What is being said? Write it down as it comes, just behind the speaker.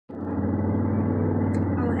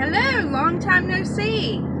Hello, long time no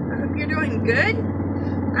see. I hope you're doing good.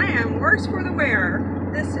 I am worse for the wear.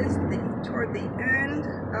 This is toward the end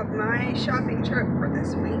of my shopping trip for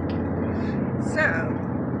this week. So,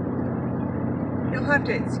 you'll have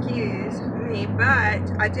to excuse me,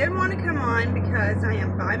 but I did want to come on because I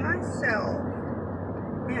am by myself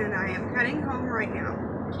and I am heading home right now.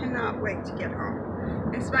 Cannot wait to get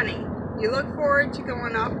home. It's funny, you look forward to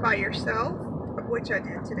going off by yourself, of which I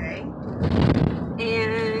did today.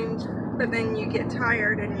 But then you get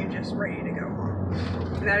tired and you're just ready to go home.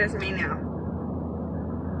 And that is me now.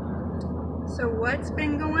 So what's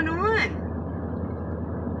been going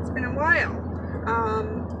on? It's been a while.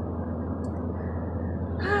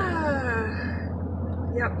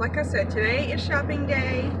 Yep, like I said, today is shopping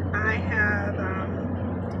day. I have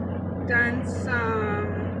done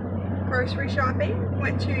some grocery shopping.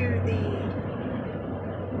 Went to the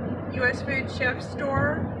US Food Chef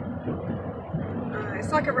store.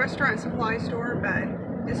 It's like a restaurant supply store, but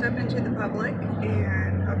it's open to the public,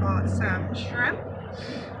 and I bought some shrimp.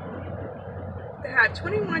 They had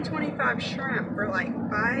 21.25 shrimp for like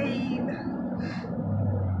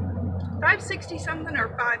 $5.60 something or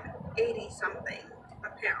 $5.80 something a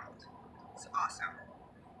pound. It's awesome.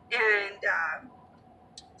 And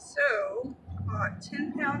so I bought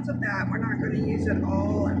 10 pounds of that. We're not going to use it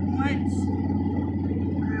all at once.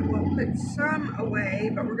 Put some away,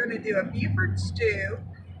 but we're going to do a Buford stew,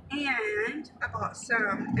 and I bought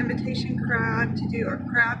some imitation crab to do a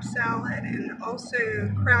crab salad and also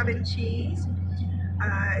crab and cheese.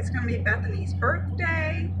 It's going to be Bethany's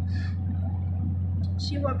birthday.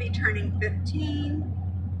 She will be turning 15,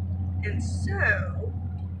 and so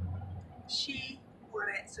she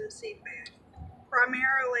wanted some seafood,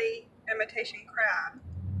 primarily imitation crab,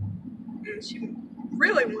 and she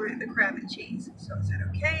really wanted the crab and cheese. So I said,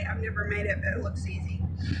 okay, I've never made it, but it looks easy.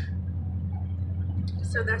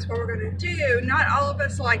 So that's what we're gonna do. Not all of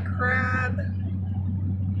us like crab,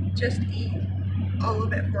 just eat all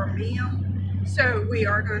of it for a meal. So we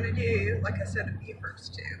are gonna do, like I said, a Buford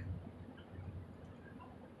stew.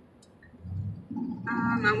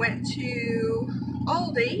 I went to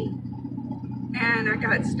Aldi and I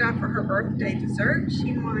got stuff for her birthday dessert.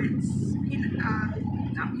 She wants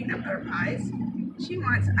not peanut butter pies. She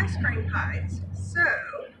wants ice cream pies. So,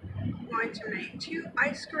 I'm going to make 2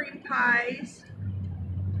 ice cream pies.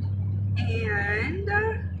 And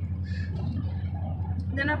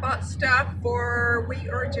then I bought stuff for, we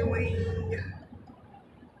are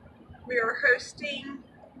hosting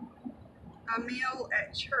a meal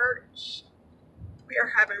at church. We are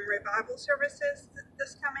having revival services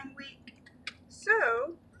this coming week. So,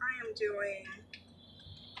 I am doing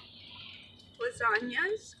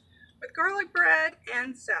lasagnas with garlic bread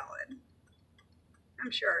and salad. I'm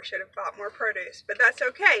sure I should have bought more produce, but that's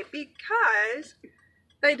okay because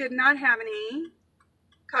they did not have any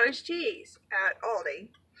cottage cheese at Aldi.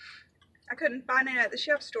 I couldn't find it at the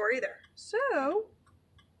chef store either. So,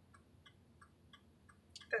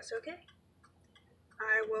 that's okay.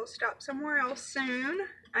 I will stop somewhere else soon.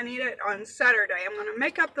 I need it on Saturday. I'm going to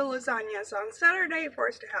make up the lasagnas on Saturday for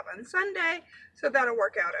us to have on Sunday, so that'll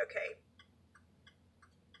work out okay.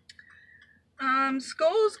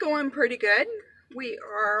 School's going pretty good. We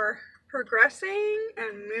are progressing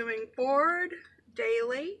and moving forward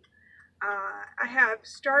daily. I have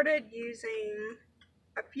started using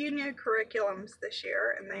a few new curriculums this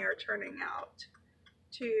year, and they are turning out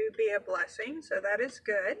to be a blessing, so that is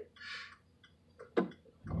good.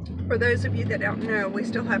 For those of you that don't know, we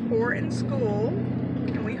still have 4 in school,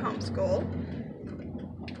 and we homeschool,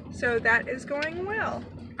 so that is going well.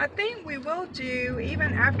 I think we will do,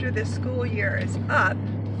 even after this school year is up,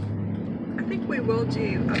 I think we will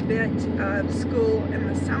do a bit of school in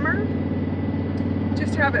the summer.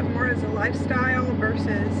 Just have it more as a lifestyle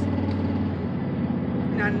versus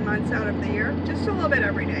 9 months out of the year. Just a little bit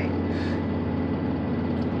every day.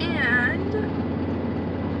 And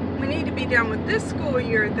we need to be done with this school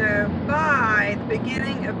year though by the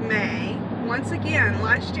beginning of May. Once again,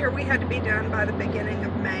 last year we had to be done by the beginning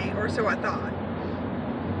of May, or so I thought.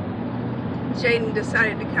 Jaden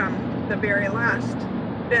decided to come the very last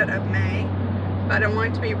bit of May, but I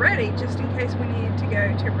wanted to be ready just in case we needed to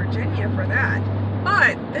go to Virginia for that.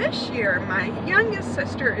 But this year, my youngest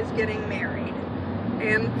sister is getting married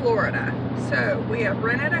in Florida, so we have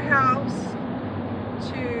rented a house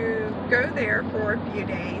to go there for a few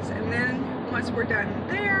days, and then once we're done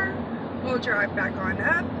there, we'll drive back on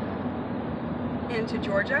up into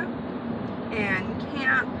Georgia and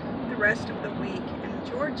camp the rest of the week in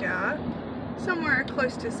Georgia, somewhere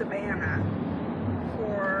close to Savannah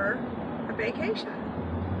for a vacation.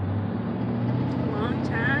 Long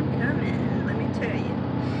time coming, let me tell you.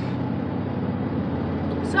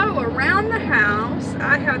 the house,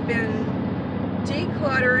 I have been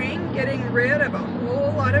decluttering, getting rid of a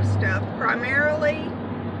whole lot of stuff, primarily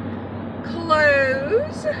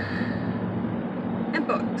clothes and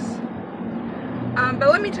books. But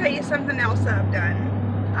let me tell you something else that I've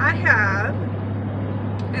done. I have,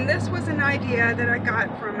 and this was an idea that I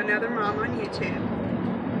got from another mom on YouTube,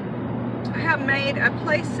 I have made a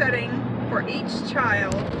place setting for each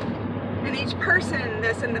child and each person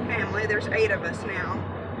that's in the family. There's 8 of us now,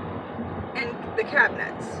 and the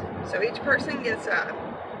cabinets. So each person gets a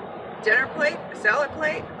dinner plate, a salad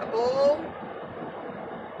plate, a bowl,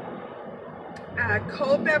 a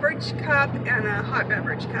cold beverage cup, and a hot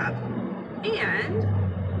beverage cup. And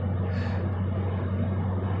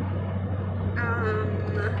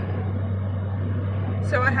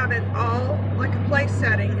so I have it all like a place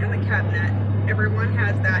setting in the cabinet. Everyone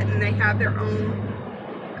has that, and they have their own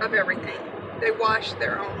of everything. They wash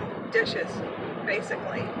their own dishes,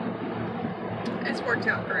 basically. It's worked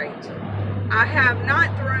out great. I have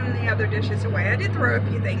not thrown the other dishes away. I did throw a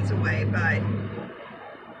few things away, but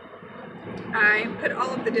I put all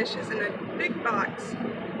of the dishes in a big box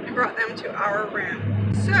and brought them to our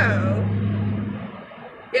room. So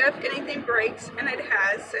if anything breaks, and it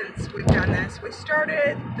has since we've done this, we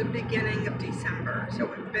started the beginning of December. So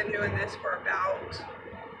we've been doing this for about,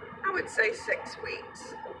 I would say, 6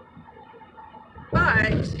 weeks.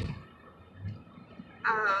 But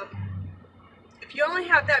if you only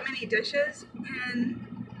have that many dishes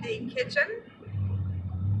in the kitchen,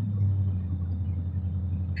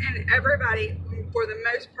 and everybody, for the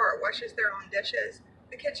most part, washes their own dishes,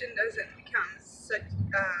 the kitchen doesn't become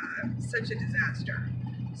such a disaster.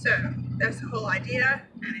 So that's the whole idea,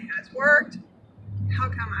 and it has worked. How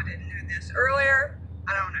come I didn't know this earlier?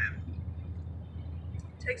 I don't know.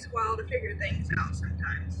 It takes a while to figure things out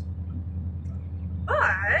sometimes.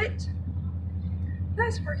 But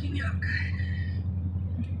that's working out good.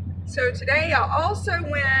 So today I also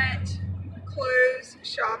went clothes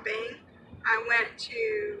shopping. I went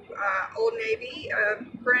to Old Navy. A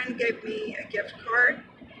friend gave me a gift card.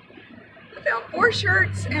 I found 4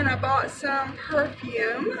 shirts, and I bought some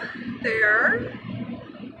perfume there.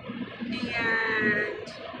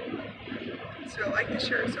 And so I like the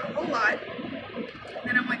shirts a whole lot.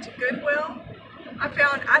 Then I went to Goodwill. I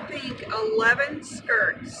found, I think, 11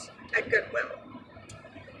 skirts at Goodwill.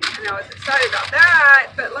 And I was excited about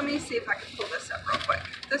that, but let me see if I can pull this up real quick.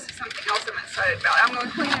 This is something else I'm excited about. I'm going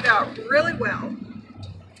to clean it out really well.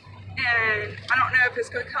 And I don't know if it's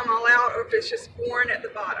going to come all out or if it's just worn at the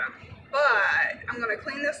bottom. But I'm going to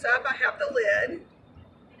clean this up. I have the lid,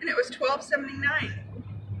 and it was $12.79.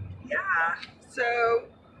 Yeah, so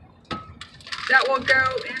that will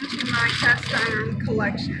go into my cast iron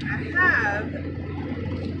collection. I have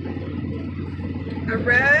a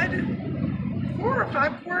red 4 or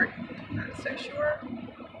 5 quart, not so sure,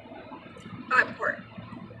 5 quart,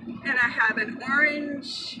 and I have an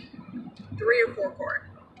orange 3 or 4 quart.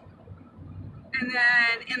 And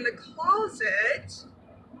then in the closet,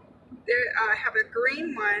 I have a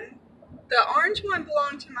green one. The orange one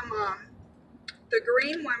belonged to my mom. The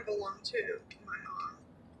green one belonged to my mom.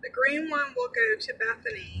 The green one will go to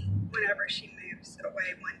Bethany whenever she moves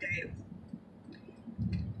away one day.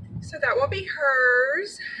 So that will be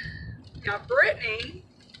hers. Now Brittany,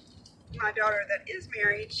 my daughter that is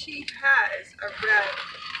married, she has a red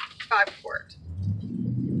 5 quart.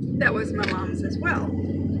 That was my mom's as well.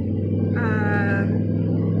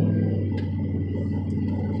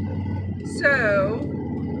 So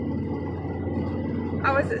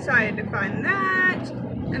I was excited to find that,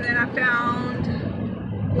 and then I found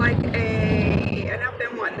like and I've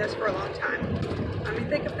been wanting this for a long time. Let me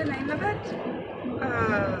think of the name of it.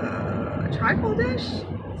 Trifle dish?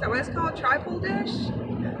 Is that what it's called? Trifle dish?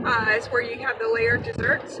 It's where you have the layered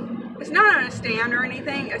desserts. It's not on a stand or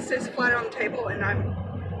anything. It sits flat on the table, and I'm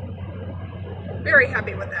very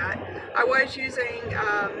happy with that. I was using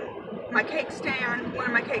my cake stand, one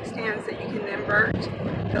of my cake stands that you can invert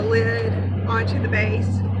the lid onto the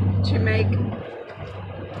base to make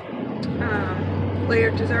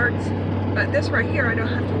layered desserts. But this right here, I don't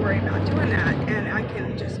have to worry about doing that, and I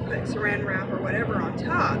can just put saran wrap or whatever on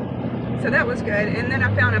top. So that was good. And then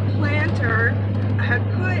I found a planter. I had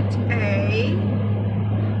put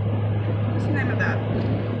what's the name of that?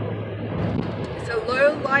 It's a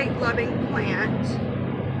low light loving plant.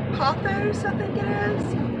 Pothos, I think it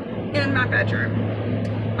is, in my bedroom.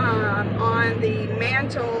 On the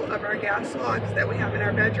mantle of our gas logs that we have in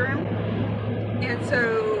our bedroom. And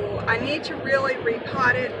so I need to really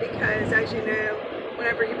repot it because, as you know,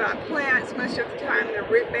 whenever you buy plants, most of the time they're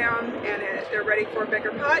root bound and they're ready for a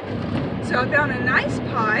bigger pot. So I found a nice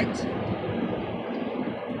pot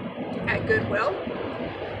at Goodwill.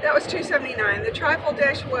 That was $2.79. The trifle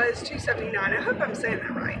dish was $2.79. I hope I'm saying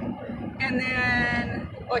that right. And then,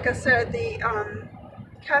 like I said, the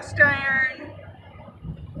cast iron,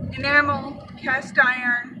 enamel cast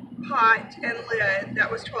iron pot and lid,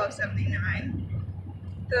 that was $12.79.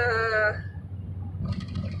 The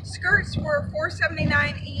skirts were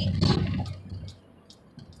 $4.79 each.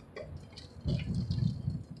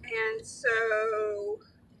 And so,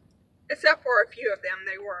 except for a few of them,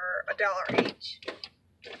 they were $1 each.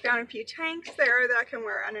 Found a few tanks there that I can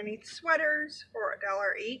wear underneath sweaters for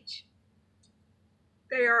 $1 each.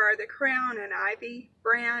 They are the Crown and Ivy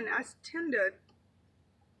brand. I tend to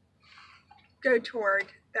go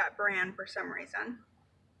toward that brand for some reason.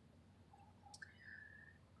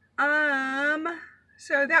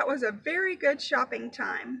 So that was a very good shopping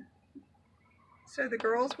time. So the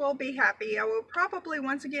girls will be happy. I will probably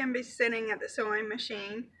once again be sitting at the sewing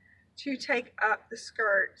machine to take up the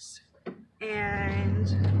skirts, and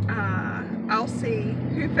I'll see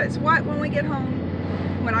who fits what when we get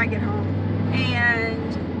home, when I get home,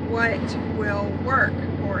 and what will work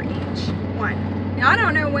for each one. Now I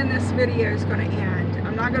don't know when this video is going to end.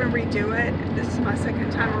 I'm not going to redo it. This is my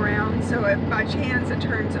second time around, so if by chance it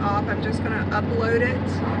turns off, I'm just going to upload it,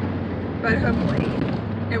 but hopefully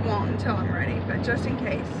it won't until I'm ready, but just in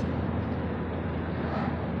case.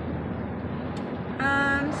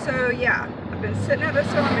 So yeah, I've been sitting at the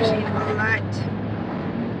sewing machine a lot.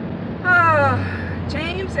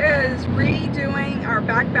 James is redoing our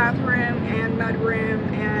back bathroom and mudroom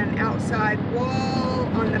and outside wall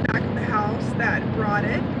on the back of the house that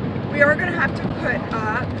rotted. We are going to have to put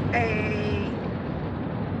up a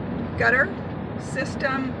gutter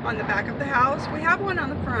system on the back of the house. We have one on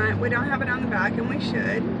the front, we don't have it on the back, and we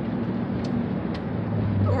should.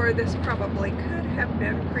 Or this probably could have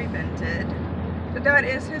been prevented. But that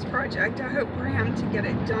is his project. I hope for him to get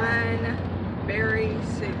it done very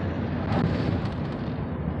soon,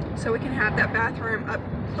 so we can have that bathroom up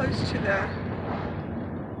close to the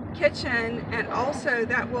kitchen, and also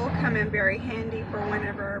that will come in very handy for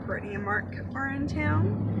whenever Brittany and Mark are in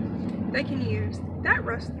town. They can use that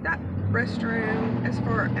restroom as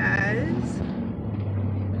far as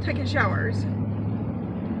taking showers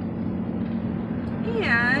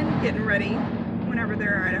and getting ready whenever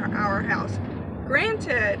they're at our house.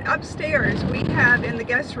 Granted, upstairs we have in the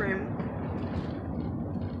guest room,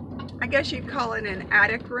 I guess you'd call it an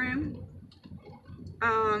attic room.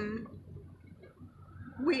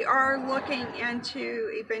 We are looking into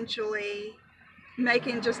eventually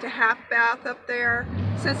making just a half bath up there.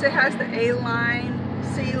 Since it has the A-line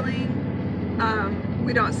ceiling,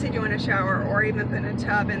 we don't see doing a shower or even putting a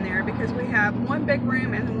tub in there, because we have one big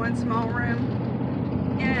room and one small room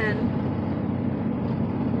in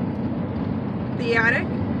the attic,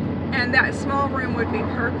 and that small room would be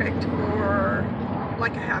perfect for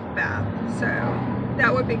like a half bath. So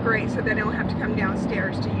that would be great, so they don't have to come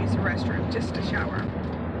downstairs to use the restroom, just to shower.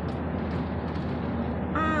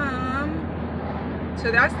 So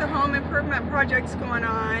that's the home improvement projects going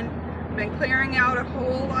on. Been clearing out a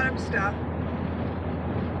whole lot of stuff.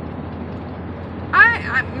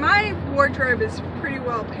 My wardrobe is pretty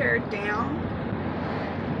well pared down,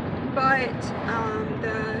 but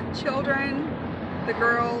the children, the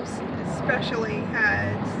girls especially,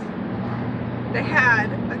 had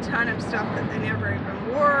a ton of stuff that they never even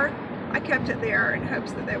wore. I kept it there in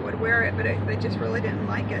hopes that they would wear it, but they just really didn't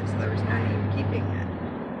like it, so there was no need in keeping it.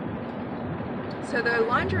 So the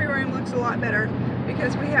laundry room looks a lot better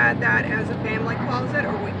because we had that as a family closet,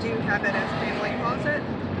 or we do have it as a family closet.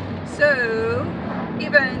 So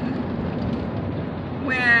even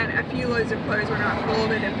when a few loads of clothes were not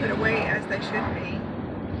folded and put away as they should be,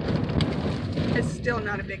 it's still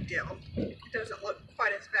not a big deal. It doesn't look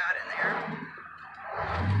quite as bad in there.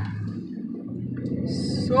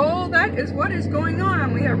 So that is what is going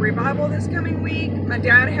on. We have revival this coming week. My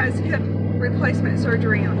dad has hip replacement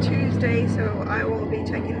surgery on Tuesday, so I will be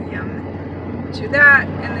taking him to that.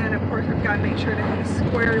 And then of course I've got to make sure that he's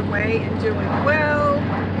squared away and doing well.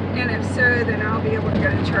 And if so, then I'll be able to go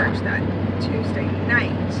to church that Tuesday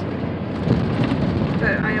night.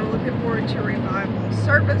 But I am looking forward to revival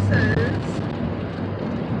services.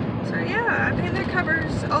 So yeah, I think that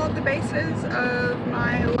covers all of the bases of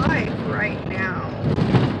my life right now.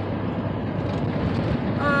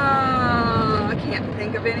 I can't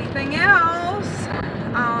think of anything else.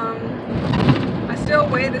 I still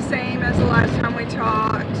weigh the same as the last time we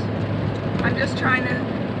talked. I'm just trying to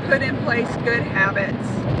put in place good habits.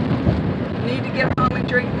 Need to get home and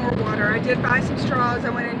drink more water. I did buy some straws. I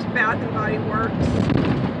went into Bath and Body Works.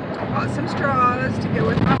 Bought some straws to go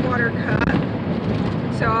with my water cup.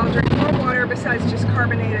 So I'll drink more water besides just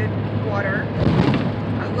carbonated water.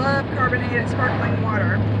 I love carbonated sparkling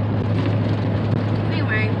water.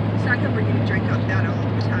 Anyway, it's not good for you to drink up that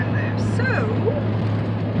all the time though. So,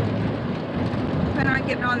 plan on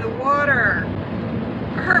getting on the water.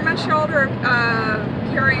 I hurt my shoulder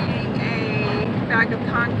carrying a bag of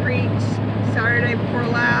concrete Saturday before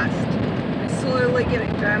last. It's slowly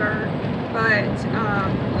getting better, but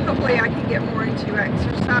hopefully I can get more into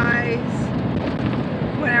exercise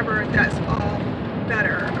whenever that's all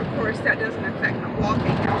better. Of course, that doesn't affect my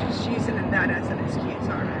walking. I'm just using that as an excuse,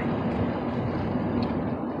 aren't I?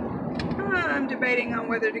 I'm debating on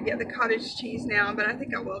whether to get the cottage cheese now, but I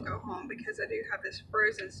think I will go home because I do have this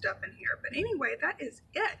frozen stuff in here. But anyway, that is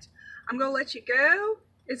it. I'm going to let you go.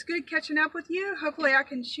 It's good catching up with you. Hopefully I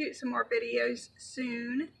can shoot some more videos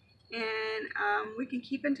soon, and we can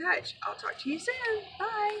keep in touch. I'll talk to you soon.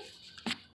 Bye.